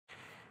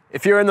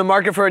If you're in the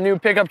market for a new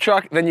pickup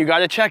truck, then you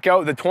gotta check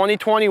out the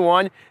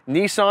 2021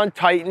 Nissan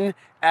Titan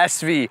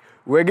SV.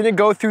 We're gonna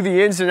go through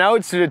the ins and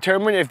outs to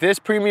determine if this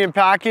premium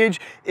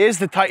package is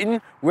the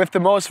Titan with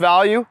the most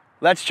value.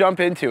 Let's jump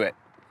into it.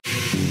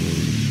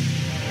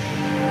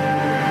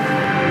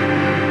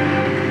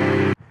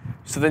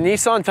 So the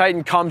Nissan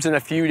Titan comes in a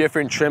few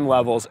different trim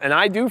levels, and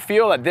I do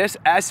feel that this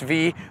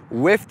SV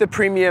with the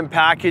premium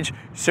package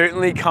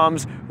certainly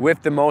comes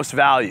with the most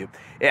value.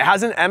 It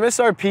has an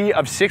MSRP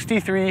of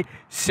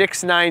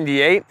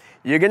 $63,698.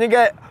 You're gonna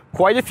get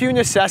quite a few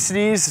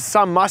necessities,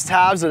 some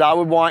must-haves that I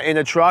would want in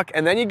a truck,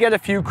 and then you get a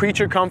few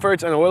creature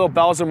comforts and a little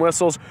bells and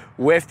whistles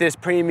with this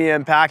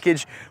premium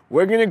package.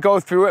 We're gonna go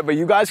through it, but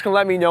you guys can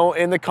let me know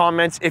in the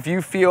comments if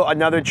you feel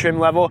another trim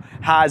level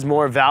has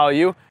more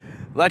value.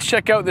 Let's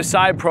check out the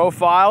side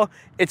profile.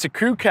 It's a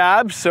crew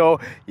cab, so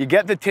you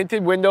get the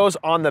tinted windows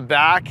on the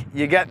back.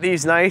 You get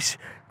these nice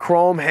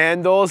chrome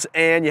handles,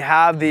 and you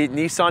have the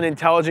Nissan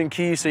intelligent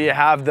key, so you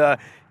have the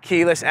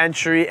keyless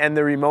entry and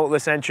the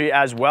remoteless entry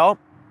as well.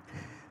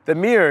 The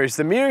mirrors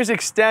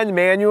extend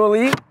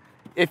manually.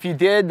 If you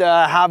did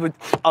have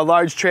a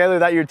large trailer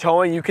that you're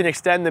towing, you can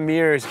extend the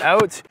mirrors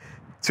out.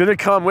 It's gonna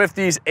come with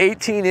these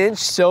 18-inch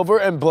silver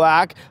and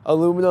black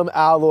aluminum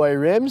alloy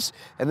rims,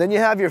 and then you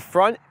have your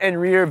front and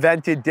rear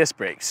vented disc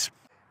brakes.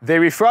 They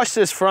refreshed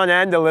this front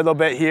end a little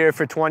bit here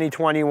for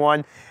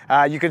 2021.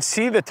 You can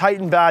see the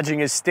Titan badging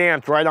is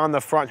stamped right on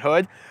the front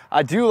hood.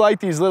 I do like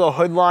these little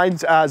hood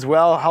lines as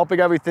well, helping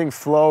everything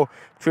flow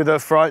through the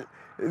front.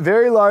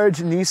 Very large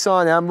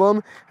Nissan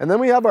emblem. And then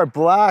we have our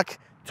black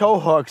tow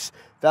hooks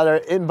that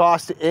are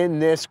embossed in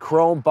this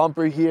chrome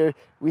bumper here.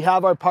 We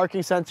have our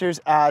parking sensors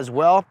as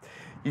well.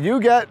 You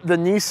do get the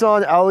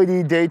Nissan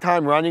LED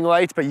daytime running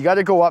lights, but you got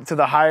to go up to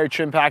the higher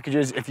trim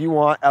packages if you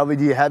want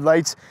LED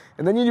headlights.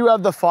 And then you do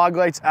have the fog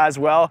lights as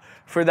well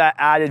for that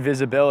added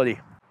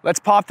visibility. Let's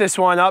pop this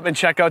one up and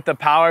check out the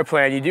power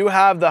plan. You do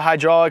have the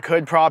hydraulic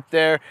hood prop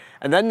there.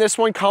 And then this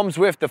one comes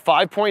with the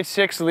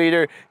 5.6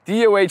 liter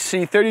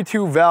DOHC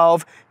 32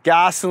 valve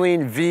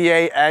gasoline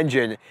V8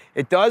 engine.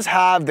 It does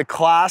have the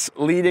class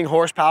leading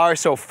horsepower,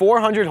 so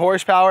 400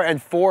 horsepower and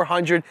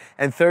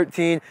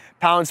 413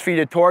 pounds-feet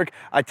of torque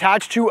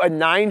attached to a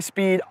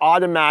 9-speed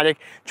automatic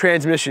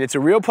transmission. It's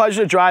a real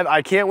pleasure to drive.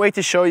 I can't wait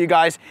to show you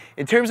guys.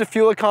 In terms of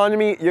fuel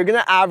economy, you're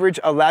gonna average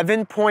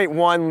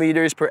 11.1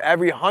 liters per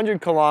every 100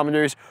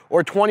 kilometers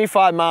or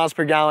 25 miles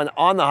per gallon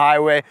on the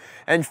highway,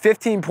 and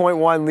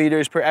 15.1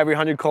 liters per every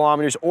 100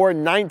 kilometers or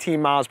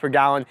 19 miles per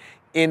gallon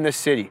in the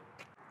city.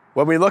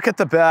 When we look at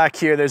the back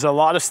here, there's a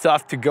lot of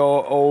stuff to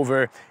go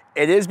over.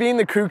 It is being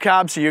the crew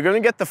cab, so you're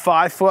gonna get the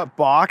 5-foot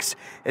box.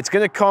 It's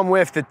gonna come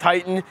with the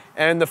Titan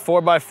and the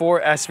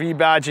 4x4 SV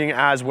badging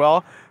as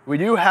well. We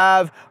do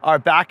have our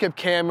backup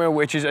camera,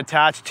 which is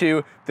attached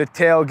to the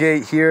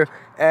tailgate here,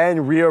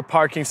 and rear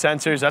parking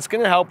sensors. That's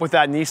gonna help with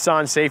that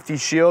Nissan safety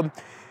shield.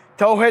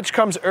 Tow hitch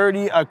comes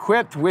already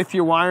equipped with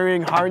your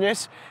wiring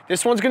harness.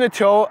 This one's gonna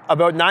tow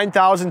about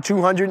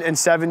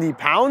 9,270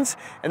 pounds,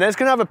 and then it's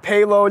gonna have a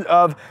payload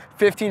of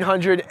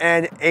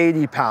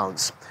 1,580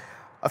 pounds.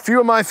 A few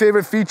of my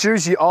favorite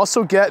features, you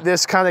also get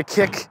this kind of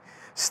kick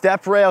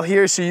step rail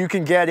here so you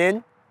can get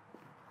in,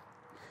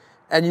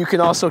 and you can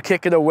also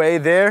kick it away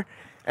there.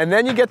 And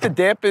then you get the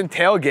dampened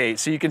tailgate,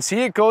 so you can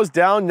see it goes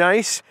down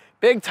nice.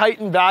 Big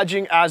Titan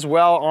badging as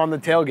well on the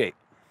tailgate.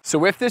 So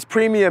with this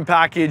premium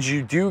package,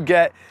 you do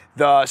get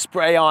the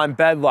spray-on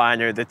bed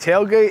liner. The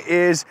tailgate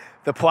is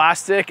the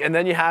plastic, and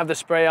then you have the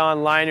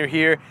spray-on liner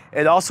here.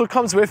 It also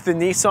comes with the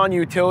Nissan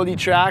utility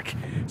track.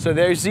 So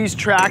there's these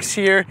tracks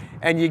here,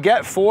 and you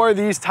get 4 of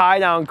these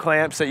tie-down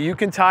clamps that you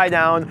can tie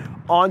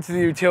down onto the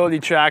utility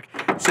track.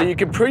 So you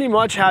can pretty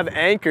much have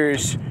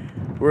anchors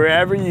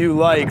wherever you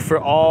like for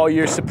all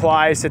your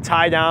supplies to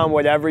tie down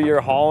whatever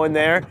you're hauling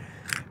there.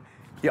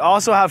 You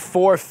also have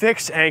 4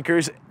 fixed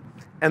anchors,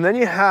 and then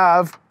you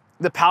have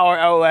the power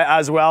outlet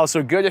as well.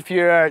 So good if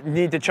you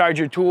need to charge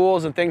your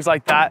tools and things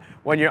like that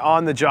when you're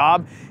on the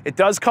job. It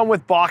does come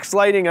with box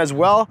lighting as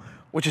well,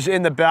 which is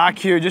in the back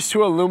here just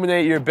to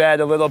illuminate your bed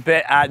a little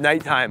bit at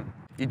nighttime.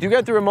 You do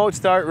get the remote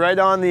start right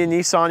on the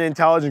Nissan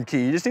intelligent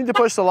key. You just need to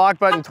push the lock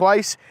button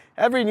twice.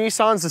 Every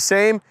Nissan's the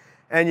same,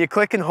 and you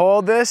click and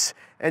hold this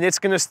and it's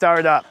gonna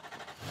start up.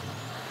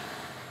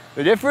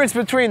 The difference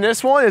between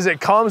this one is it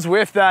comes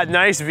with that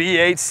nice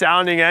V8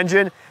 sounding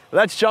engine.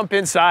 Let's jump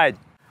inside.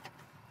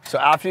 So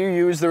after you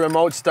use the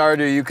remote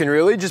starter, you can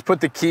really just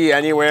put the key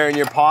anywhere in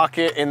your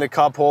pocket, in the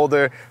cup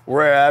holder,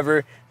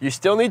 wherever. You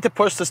still need to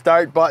push the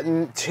start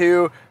button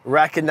to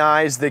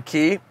recognize the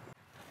key.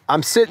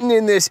 I'm sitting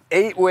in this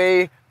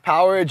 8-way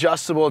power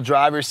adjustable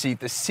driver's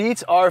seat. The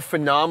seats are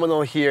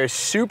phenomenal here,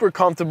 super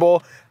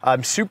comfortable,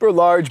 super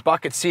large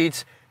bucket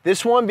seats.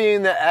 This one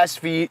being the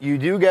SV, you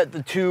do get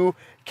the 2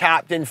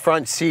 captain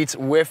front seats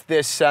with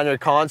this center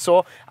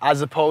console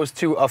as opposed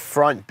to a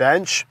front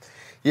bench.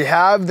 You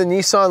have the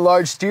Nissan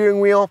large steering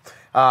wheel.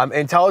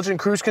 Intelligent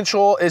cruise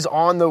control is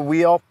on the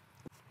wheel.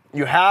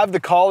 You have the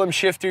column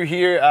shifter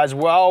here as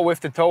well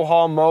with the tow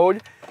haul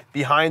mode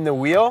behind the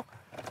wheel.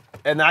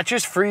 And that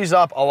just frees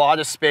up a lot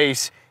of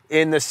space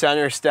in the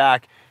center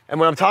stack. And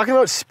when I'm talking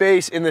about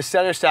space in the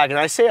center stack, and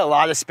I say a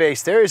lot of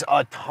space, there is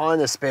a ton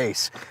of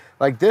space.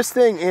 Like, this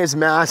thing is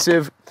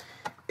massive.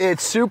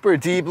 It's super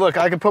deep. Look,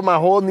 I can put my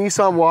whole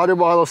Nissan water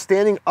bottle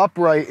standing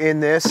upright in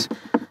this,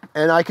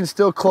 and I can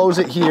still close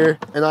it here,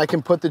 and I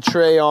can put the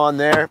tray on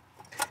there.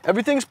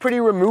 Everything's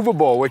pretty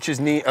removable, which is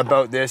neat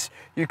about this.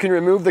 You can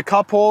remove the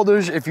cup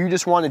holders if you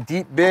just want a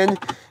deep bin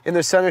in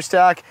the center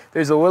stack.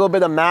 There's a little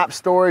bit of map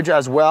storage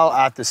as well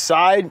at the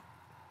side.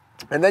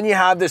 And then you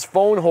have this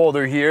phone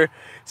holder here.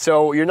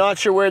 So you're not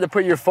sure where to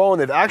put your phone.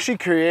 They've actually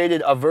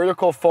created a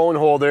vertical phone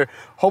holder.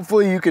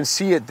 Hopefully you can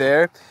see it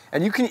there.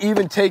 And you can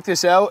even take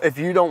this out if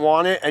you don't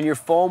want it, and your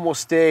phone will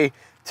stay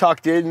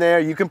tucked in there.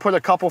 You can put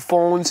a couple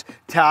phones,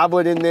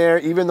 tablet in there,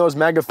 even those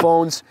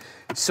megaphones.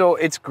 So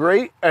it's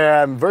great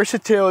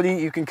versatility.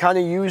 You can kind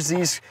of use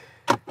these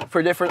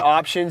for different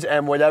options,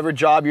 and whatever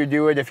job you're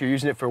doing, if you're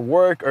using it for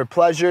work or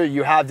pleasure,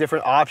 you have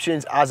different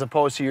options as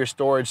opposed to your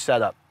storage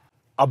setup.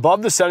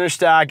 Above the center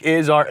stack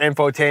is our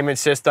infotainment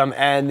system,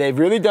 and they've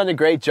really done a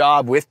great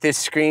job with this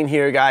screen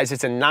here, guys.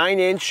 It's a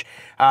 9-inch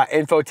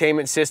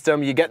infotainment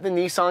system. You get the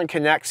Nissan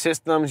Connect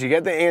systems, you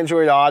get the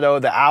Android Auto,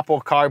 the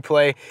Apple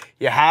CarPlay,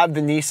 you have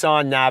the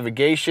Nissan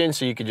navigation,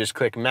 so you can just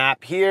click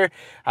map here.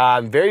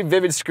 Very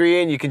vivid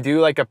screen. You can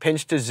do like a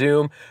pinch to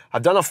zoom.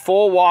 I've done a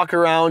full walk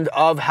around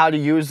of how to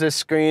use this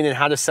screen and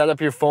how to set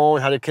up your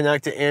phone, how to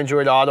connect to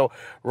Android Auto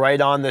right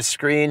on the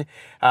screen.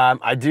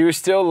 I do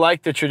still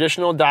like the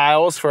traditional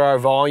dials for our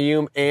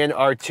volume and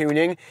our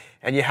tuning,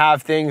 and you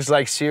have things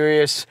like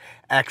Sirius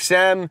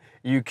XM.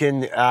 You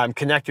can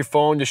connect your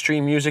phone to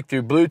stream music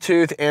through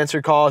Bluetooth,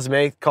 answer calls,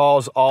 make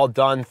calls, all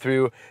done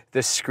through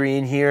the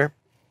screen here.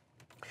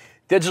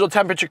 Digital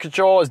temperature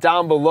control is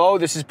down below.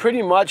 This is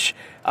pretty much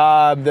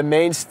the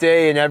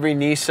mainstay in every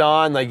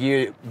Nissan. Like,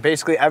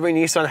 basically every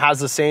Nissan has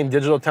the same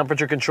digital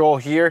temperature control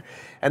here.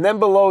 And then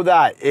below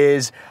that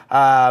is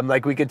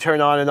like, we could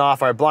turn on and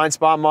off our blind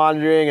spot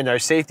monitoring and our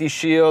safety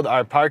shield,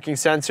 our parking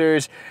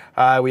sensors.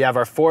 We have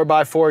our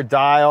 4x4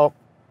 dial.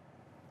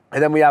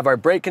 And then we have our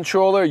brake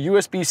controller,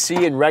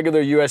 USB-C and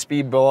regular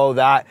USB below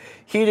that,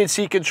 heated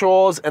seat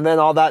controls, and then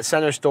all that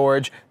center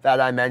storage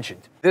that I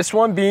mentioned. This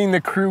one being the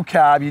crew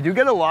cab, you do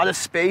get a lot of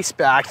space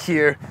back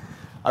here.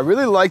 I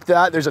really like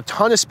that. There's a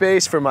ton of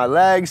space for my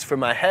legs, for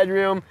my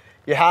headroom.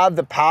 You have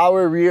the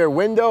power rear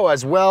window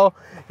as well.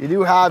 You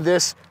do have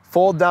this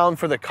fold down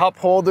for the cup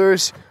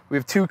holders. We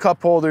have 2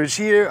 cup holders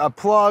here, a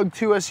plug,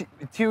 two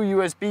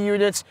USB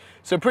units.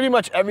 So pretty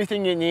much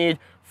everything you need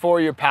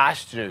for your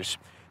passengers.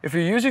 If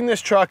you're using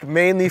this truck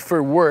mainly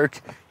for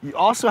work, you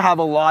also have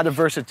a lot of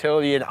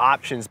versatility and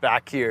options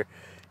back here.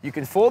 You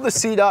can fold the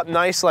seat up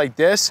nice like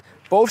this.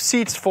 Both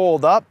seats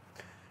fold up.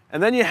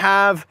 And then you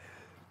have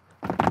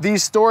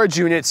these storage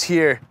units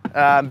here.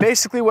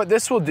 Basically what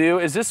this will do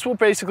is this will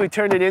basically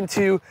turn it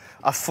into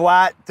a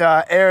flat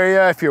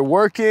area. If you're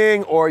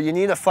working or you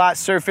need a flat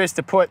surface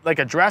to put like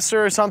a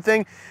dresser or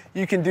something,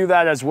 you can do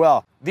that as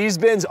well. These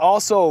bins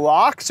also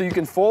lock, so you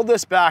can fold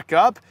this back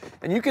up,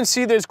 and you can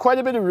see there's quite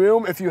a bit of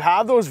room. If you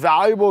have those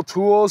valuable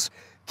tools,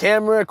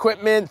 camera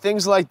equipment,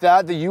 things like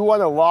that you want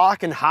to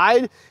lock and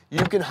hide,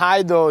 you can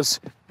hide those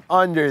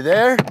under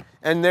there.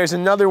 And there's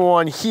another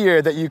one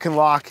here that you can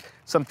lock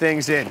some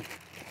things in.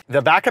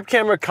 The backup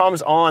camera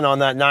comes on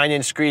that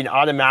 9-inch screen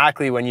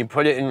automatically when you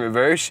put it in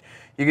reverse.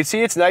 You can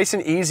see it's nice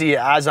and easy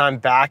as I'm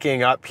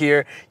backing up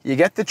here. You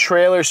get the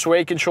trailer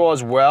sway control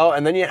as well,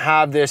 and then you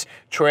have this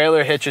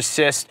trailer hitch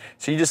assist.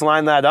 So you just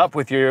line that up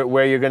with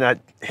where you're gonna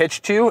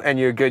hitch to, and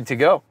you're good to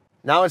go.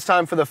 Now it's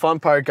time for the fun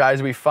part,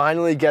 guys. We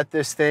finally get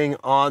this thing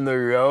on the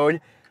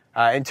road.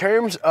 In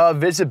terms of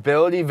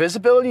visibility,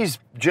 visibility is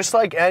just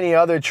like any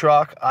other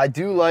truck. I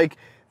do like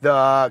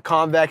the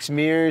convex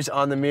mirrors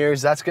on the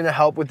mirrors. That's gonna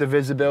help with the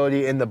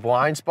visibility in the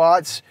blind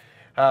spots.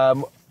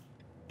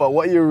 But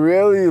what you're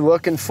really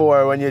looking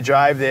for when you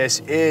drive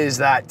this is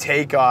that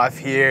takeoff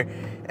here.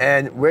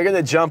 And we're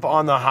gonna jump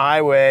on the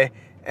highway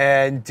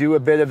and do a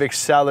bit of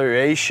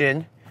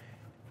acceleration.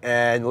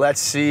 And let's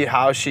see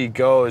how she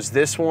goes.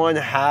 This one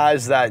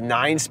has that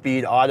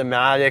 9-speed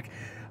automatic,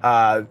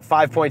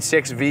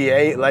 5.6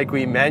 V8 like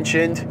we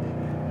mentioned.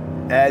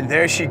 And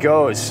there she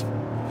goes.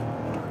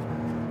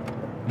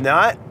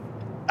 Not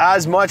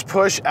as much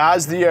push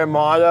as the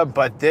Armada,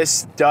 but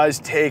this does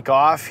take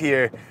off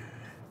here.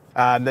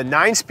 The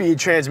 9-speed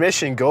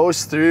transmission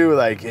goes through,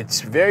 like,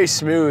 it's very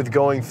smooth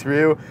going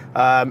through,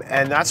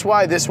 and that's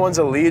why this one's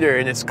a leader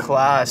in its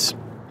class.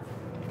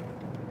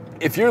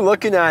 If you're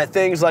looking at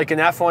things like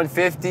an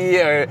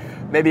F-150 or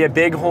maybe a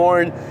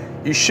Bighorn,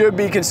 you should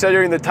be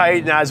considering the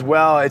Titan as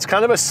well. It's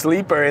kind of a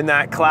sleeper in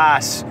that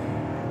class.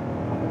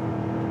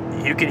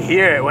 You can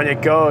hear it when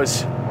it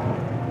goes.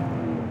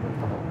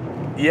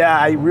 Yeah,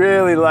 I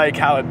really like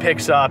how it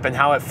picks up and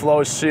how it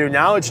flows through.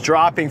 Now it's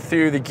dropping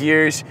through the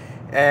gears,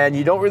 and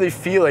you don't really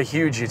feel a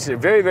huge, it's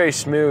very, very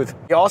smooth.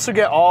 You also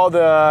get all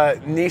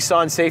the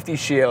Nissan safety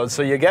shields.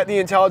 So you get the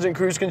intelligent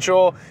cruise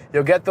control,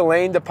 you'll get the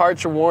lane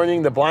departure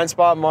warning, the blind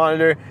spot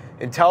monitor,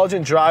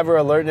 intelligent driver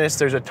alertness.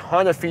 There's a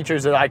ton of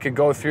features that I could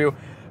go through,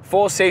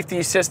 full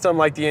safety system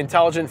like the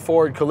intelligent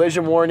forward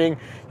collision warning.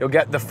 You'll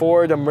get the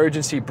forward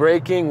emergency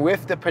braking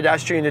with the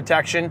pedestrian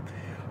detection.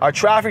 Our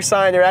traffic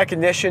sign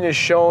recognition is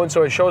shown,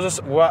 so it shows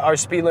us what our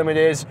speed limit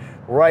is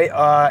right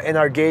in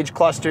our gauge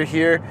cluster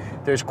here.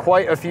 There's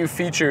quite a few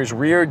features: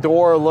 rear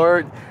door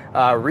alert,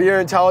 rear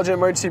intelligent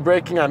emergency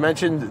braking. I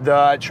mentioned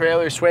the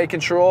trailer sway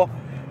control,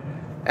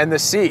 and the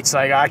seats.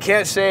 Like, I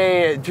can't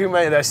say too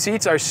many. The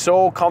seats are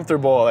so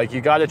comfortable. Like,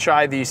 you got to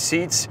try these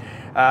seats.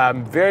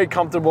 Very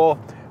comfortable,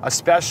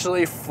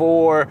 especially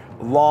for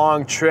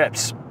long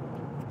trips.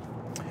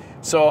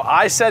 So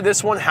I said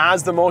this one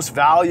has the most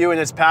value in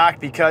its pack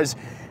because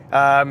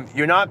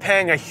you're not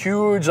paying a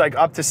huge, like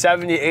up to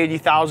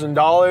 $70,000,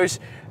 $80,000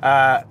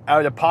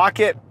 out of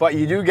pocket, but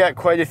you do get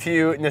quite a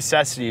few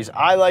necessities.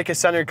 I like a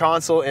center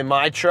console in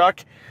my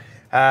truck,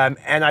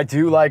 and I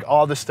do like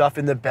all the stuff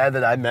in the bed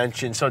that I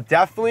mentioned. So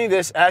definitely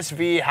this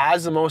SV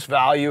has the most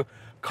value.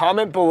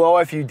 Comment below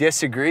if you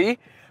disagree,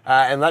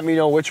 and let me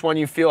know which one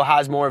you feel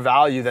has more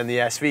value than the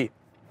SV.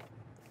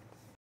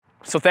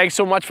 So thanks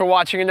so much for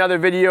watching another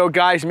video,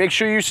 guys. Make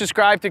sure you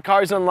subscribe to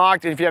Cars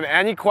Unlocked, and if you have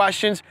any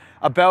questions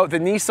about the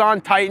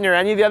Nissan Titan or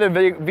any of the other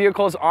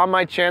vehicles on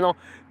my channel,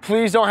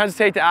 please don't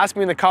hesitate to ask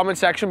me in the comment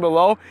section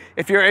below.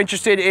 If you're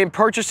interested in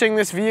purchasing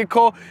this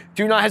vehicle,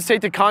 do not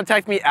hesitate to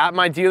contact me at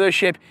my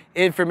dealership,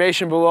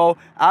 information below.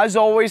 As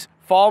always,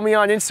 follow me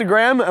on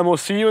Instagram, and we'll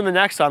see you in the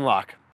next unlock.